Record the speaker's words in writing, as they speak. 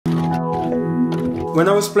When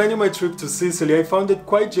I was planning my trip to Sicily, I found it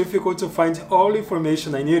quite difficult to find all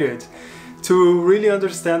information I needed to really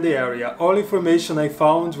understand the area. All information I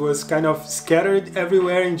found was kind of scattered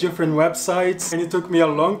everywhere in different websites, and it took me a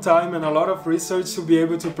long time and a lot of research to be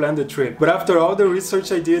able to plan the trip. But after all the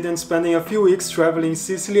research I did and spending a few weeks traveling in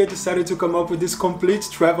Sicily, I decided to come up with these complete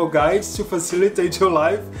travel guides to facilitate your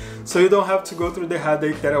life, so you don't have to go through the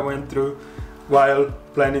headache that I went through while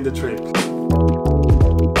planning the trip.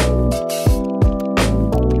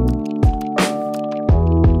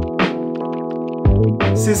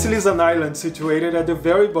 Sicily is an island situated at the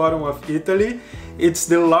very bottom of Italy. It's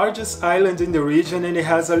the largest island in the region and it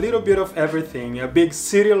has a little bit of everything. A big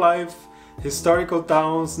city life, historical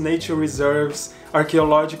towns, nature reserves,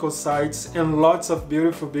 archaeological sites, and lots of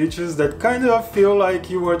beautiful beaches that kind of feel like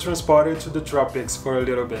you were transported to the tropics for a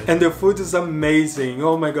little bit. And the food is amazing.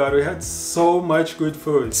 Oh my god, we had so much good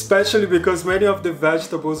food. Especially because many of the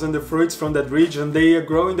vegetables and the fruits from that region, they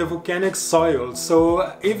grow in the volcanic soil.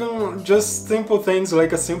 So even just simple things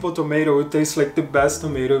like a simple tomato would taste like the best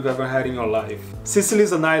tomato you've ever had in your life. Sicily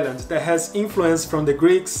is an island that has influence from the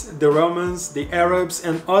Greeks, the Romans, the Arabs,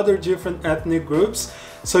 and other different ethnic groups.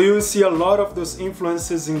 So you will see a lot of those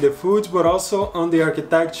influences in the food, but also on the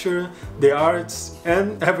architecture, the arts,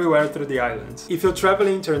 and everywhere through the island. If you're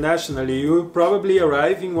traveling internationally, you will probably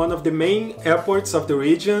arrive in one of the main airports of the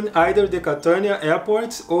region, either the Catania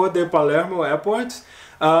airport or the Palermo airport.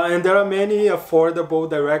 And there are many affordable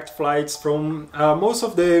direct flights from most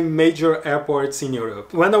of the major airports in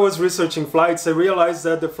Europe. When I was researching flights, I realized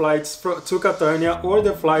that the flights to Catania or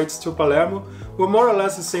the flights to Palermo were more or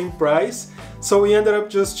less the same price. So we ended up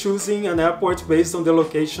just choosing an airport based on the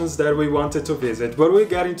locations that we wanted to visit, but we'll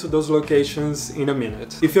get into those locations in a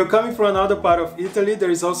minute. If you're coming from another part of Italy,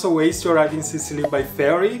 there is also ways to arrive in Sicily by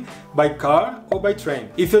ferry, by car, or by train.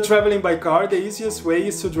 If you're traveling by car, the easiest way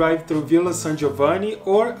is to drive through Villa San Giovanni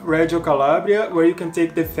or Reggio Calabria, where you can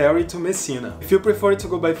take the ferry to Messina. If you prefer to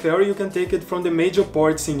go by ferry, you can take it from the major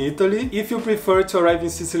ports in Italy. If you prefer to arrive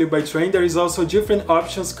in Sicily by train, there is also different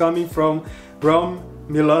options coming from Rome,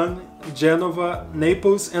 Milan, Genova,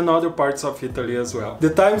 Naples, and other parts of Italy as well. The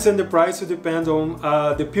times and the price will depend on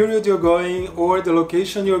the period you're going or the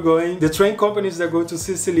location you're going. The train companies that go to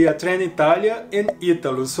Sicily are Trenitalia and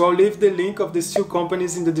Italo, so I'll leave the link of these two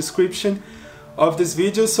companies in the description of this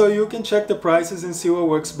video so you can check the prices and see what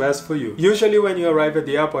works best for you. Usually when you arrive at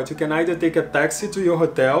the airport, you can either take a taxi to your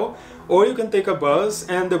hotel or you can take a bus,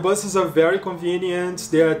 and the buses are very convenient,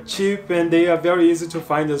 they are cheap, and they are very easy to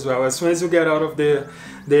find as well. As soon as you get out of the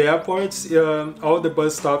airports, all the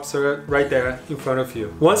bus stops are right there in front of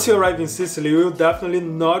you. Once you arrive in Sicily, you will definitely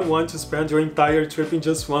not want to spend your entire trip in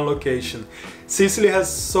just one location. Sicily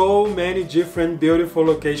has so many different beautiful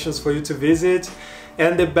locations for you to visit,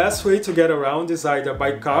 and the best way to get around is either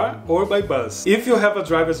by car or by bus. If you have a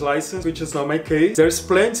driver's license, which is not my case, there's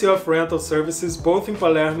plenty of rental services both in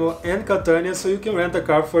Palermo and Catania, so you can rent a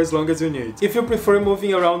car for as long as you need. If you prefer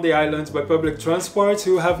moving around the island by public transport,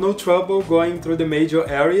 you have no trouble going through the major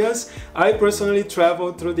areas. I personally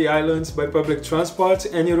traveled through the islands by public transport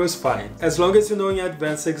and it was fine. As long as you know in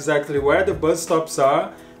advance exactly where the bus stops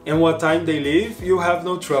are and what time they leave, you have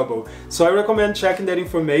no trouble. So I recommend checking that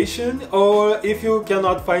information, or if you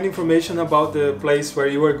cannot find information about the place where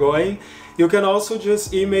you are going, you can also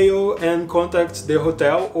just email and contact the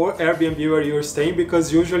hotel or Airbnb where you're staying,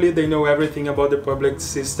 because usually they know everything about the public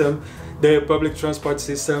system, the public transport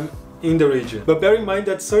system in the region. But bear in mind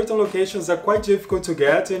that certain locations are quite difficult to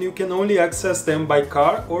get and you can only access them by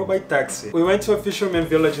car or by taxi. We went to a fisherman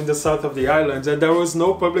village in the south of the island and there was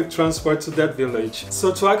no public transport to that village.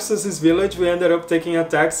 So to access this village we ended up taking a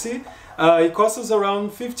taxi. It costs us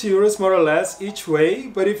around 50 euros more or less each way,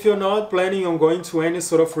 but if you're not planning on going to any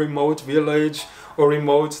sort of remote village or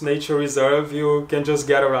remote nature reserve, you can just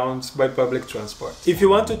get around by public transport. If you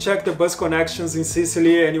want to check the bus connections in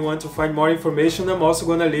Sicily and you want to find more information, I'm also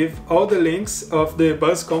gonna leave all the links of the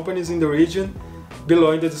bus companies in the region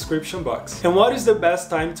below in the description box. And what is the best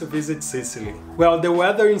time to visit Sicily? Well, the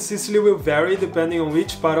weather in Sicily will vary depending on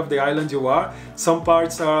which part of the island you are. Some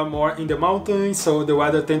parts are more in the mountains, so the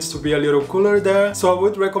weather tends to be a little cooler there. So I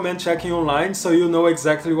would recommend checking online so you know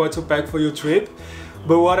exactly what to pack for your trip.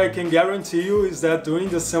 But what I can guarantee you is that during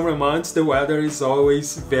the summer months the weather is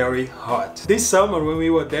always very hot. This summer when we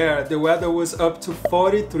were there, the weather was up to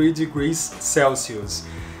 43 degrees Celsius.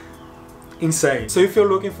 insane. So if you're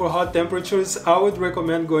looking for hot temperatures, I would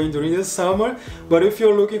recommend going during the summer, but if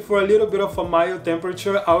you're looking for a little bit of a mild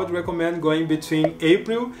temperature, I would recommend going between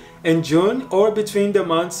April and June, or between the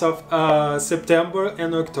months of September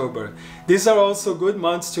and October. These are also good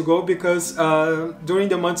months to go because during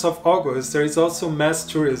the months of August there is also mass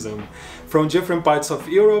tourism from different parts of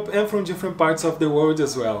Europe and from different parts of the world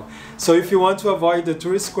as well. So if you want to avoid the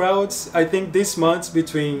tourist crowds, I think these months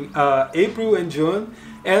between April and June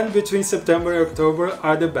and between September and October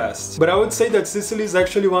are the best. But I would say that Sicily is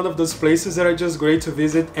actually one of those places that are just great to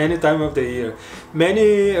visit any time of the year.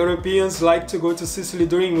 Many Europeans like to go to Sicily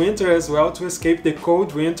during winter as well to escape the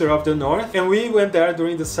cold winter of the north, and we went there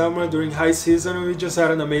during the summer, during high season, and we just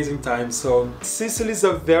had an amazing time. So Sicily is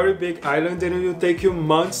a very big island and it will take you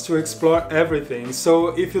months to explore everything. So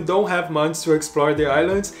if you don't have months to explore the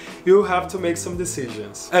islands, you have to make some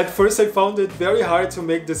decisions. At first I found it very hard to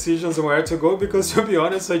make decisions on where to go because, to be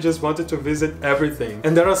honest, I just wanted to visit everything.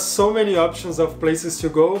 And there are so many options of places to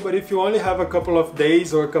go, but if you only have a couple of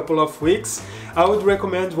days or a couple of weeks, I would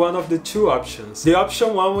recommend one of the two options. The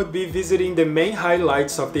option one would be visiting the main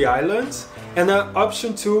highlights of the island, and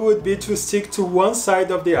option two would be to stick to one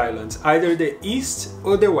side of the island, either the east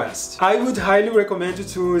or the west. I would highly recommend you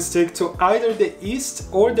to stick to either the east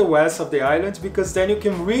or the west of the island, because then you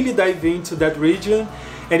can really dive into that region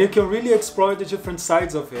and you can really explore the different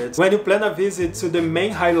sides of it. When you plan a visit to the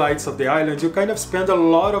main highlights of the island, you kind of spend a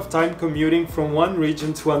lot of time commuting from one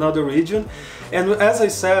region to another region, and as I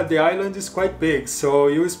said, the island is quite big, so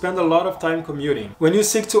you spend a lot of time commuting. When you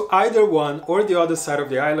stick to either one or the other side of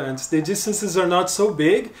the island, the distances are not so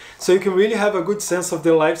big, so you can really have a good sense of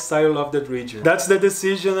the lifestyle of that region. That's the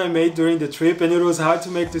decision I made during the trip, and it was hard to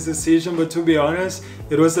make this decision, but to be honest,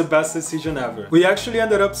 it was the best decision ever. We actually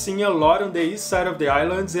ended up seeing a lot on the east side of the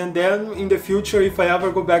island, and then in the future, if I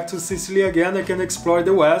ever go back to Sicily again, I can explore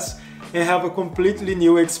the west and have a completely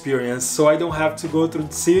new experience, so I don't have to go through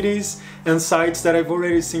cities and sites that I've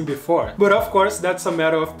already seen before. But of course, that's a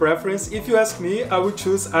matter of preference. If you ask me, I would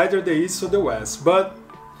choose either the east or the west, but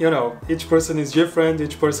you know, each person is different,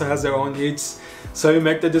 each person has their own needs, so you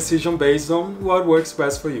make the decision based on what works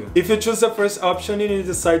best for you. If you choose the first option and you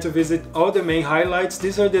decide to visit all the main highlights,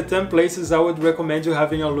 these are the 10 places I would recommend you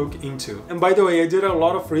having a look into. And by the way, I did a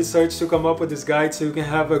lot of research to come up with this guide so you can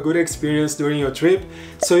have a good experience during your trip,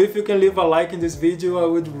 so if you can leave a like in this video, I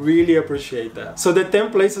would really appreciate that. So the 10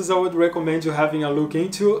 places I would recommend you having a look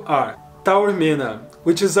into are Taormina,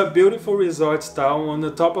 which is a beautiful resort town on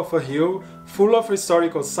the top of a hill, full of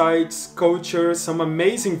historical sites, culture, some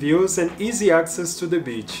amazing views and easy access to the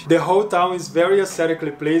beach. The whole town is very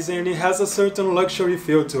aesthetically pleasing and it has a certain luxury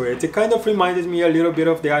feel to it. It kind of reminded me a little bit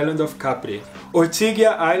of the island of Capri.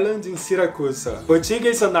 Ortigia Island in Syracuse. Ortigia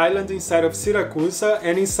is an island inside of Syracuse,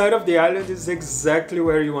 and inside of the island is exactly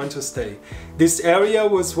where you want to stay. This area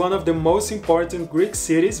was one of the most important Greek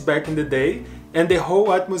cities back in the day, and the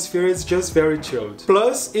whole atmosphere is just very chilled.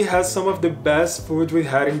 Plus, it has some of the best food we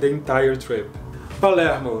had in the entire trip.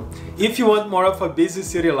 Palermo. If you want more of a busy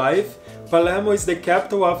city life, Palermo is the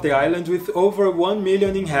capital of the island with over 1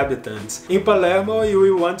 million inhabitants. In Palermo, you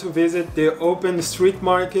will want to visit the open street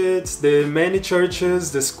markets, the many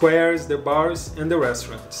churches, the squares, the bars, and the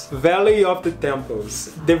restaurants. Valley of the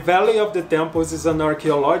Temples. The Valley of the Temples is an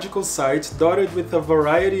archaeological site dotted with a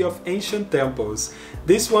variety of ancient temples.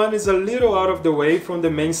 This one is a little out of the way from the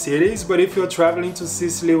main cities, but if you're traveling to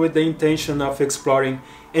Sicily with the intention of exploring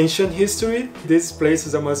ancient history, this place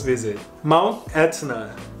is a must visit. Mount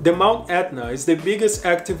Etna. The Mount Etna is the biggest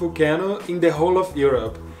active volcano in the whole of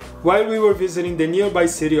Europe. While we were visiting the nearby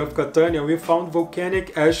city of Catania, we found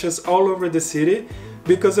volcanic ashes all over the city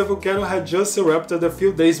because the volcano had just erupted a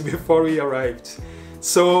few days before we arrived.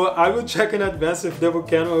 So I will check in advance if the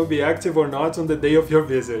volcano will be active or not on the day of your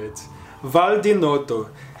visit. Val di Noto.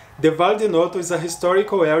 The Val di Noto is a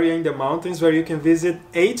historical area in the mountains where you can visit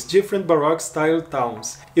 8 different Baroque-style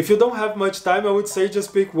towns. If you don't have much time, I would say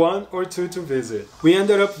just pick 1 or 2 to visit. We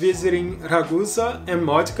ended up visiting Ragusa and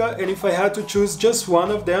Modica, and if I had to choose just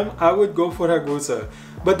one of them, I would go for Ragusa.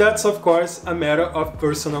 But that's of course a matter of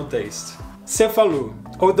personal taste. Cefalú.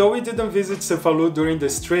 Although we didn't visit Cefalú during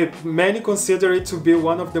this trip, many consider it to be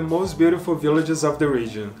one of the most beautiful villages of the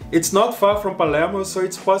region. It's not far from Palermo, so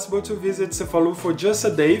it's possible to visit Cefalú for just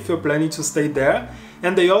a day if you're planning to stay there,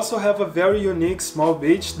 and they also have a very unique small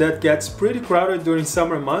beach that gets pretty crowded during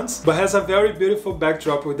summer months, but has a very beautiful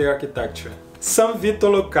backdrop with the architecture. San Vito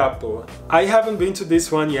Lo Capo. I haven't been to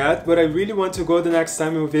this one yet, but I really want to go the next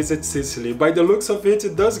time we visit Sicily. By the looks of it,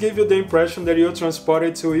 it does give you the impression that you're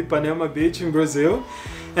transported to Ipanema Beach in Brazil,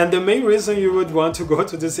 and the main reason you would want to go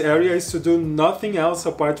to this area is to do nothing else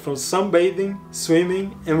apart from sunbathing,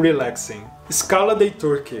 swimming and relaxing. Scala dei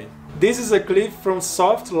Turchi. This is a cliff from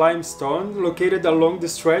soft limestone located along the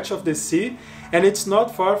stretch of the sea, and it's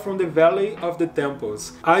not far from the Valley of the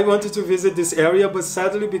Temples. I wanted to visit this area, but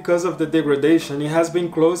sadly because of the degradation it has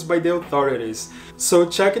been closed by the authorities. So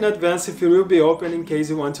check in advance if it will be open in case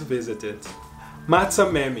you want to visit it.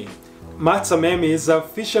 Marzamemi. Marzamemi is a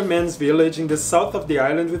fisherman's village in the south of the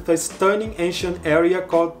island with a stunning ancient area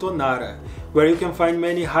called Tonara, where you can find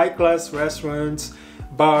many high-class restaurants,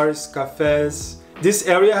 bars, cafés. This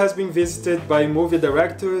area has been visited by movie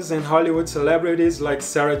directors and Hollywood celebrities like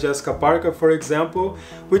Sarah Jessica Parker, for example,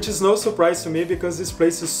 which is no surprise to me because this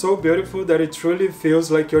place is so beautiful that it truly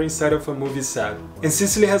feels like you're inside of a movie set. And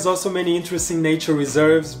Sicily has also many interesting nature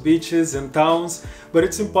reserves, beaches and towns, but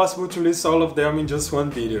it's impossible to list all of them in just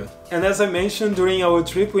one video. And as I mentioned, during our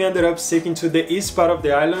trip we ended up sticking to the east part of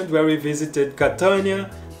the island where we visited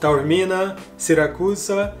Catania, Taormina,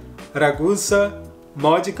 Siracusa, Ragusa,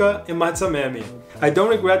 Modica and Marzamemi. I don't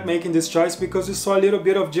regret making this choice because we saw a little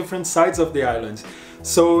bit of different sides of the island.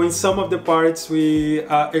 So in some of the parts we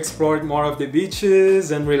explored more of the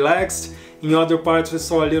beaches and relaxed. In other parts we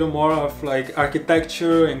saw a little more of like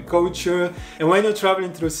architecture and culture. And when you're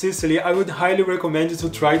traveling through Sicily, I would highly recommend you to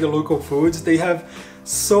try the local foods. They have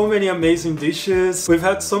so many amazing dishes. We've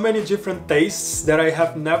had so many different tastes that I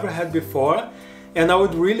have never had before. And I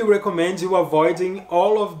would really recommend you avoiding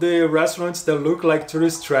all of the restaurants that look like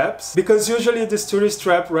tourist traps, because usually these tourist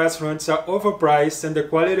trap restaurants are overpriced and the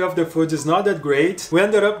quality of the food is not that great. We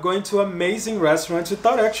ended up going to amazing restaurants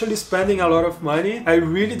without actually spending a lot of money. I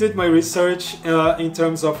really did my research in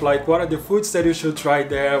terms of like what are the foods that you should try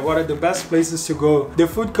there, what are the best places to go. The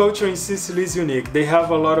food culture in Sicily is unique. They have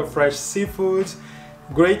a lot of fresh seafood,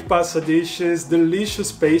 great pasta dishes,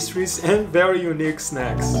 delicious pastries and very unique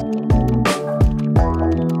snacks.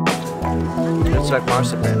 It's like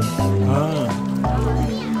marzipan. Ah.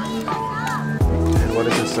 And what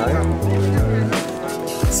is inside?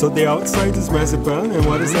 So the outside is marzipan, and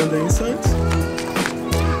what is on the inside?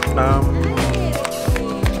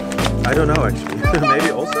 I don't know actually. Maybe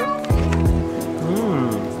also?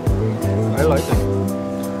 I like it.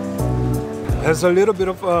 Has a little bit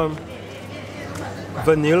of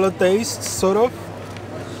vanilla taste, sort of.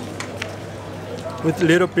 With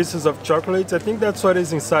little pieces of chocolate. I think that's what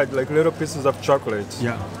is inside, like little pieces of chocolate.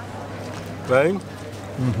 Yeah. Right?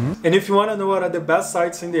 And if you want to know what are the best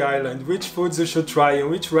sites in the island, which foods you should try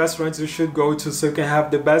and which restaurants you should go to so you can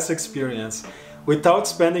have the best experience without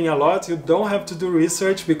spending a lot, you don't have to do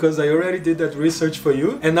research because I already did that research for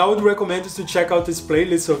you. And I would recommend you to check out this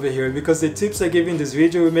playlist over here because the tips I give in this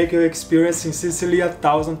video will make your experience in Sicily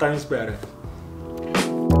 1,000 times better.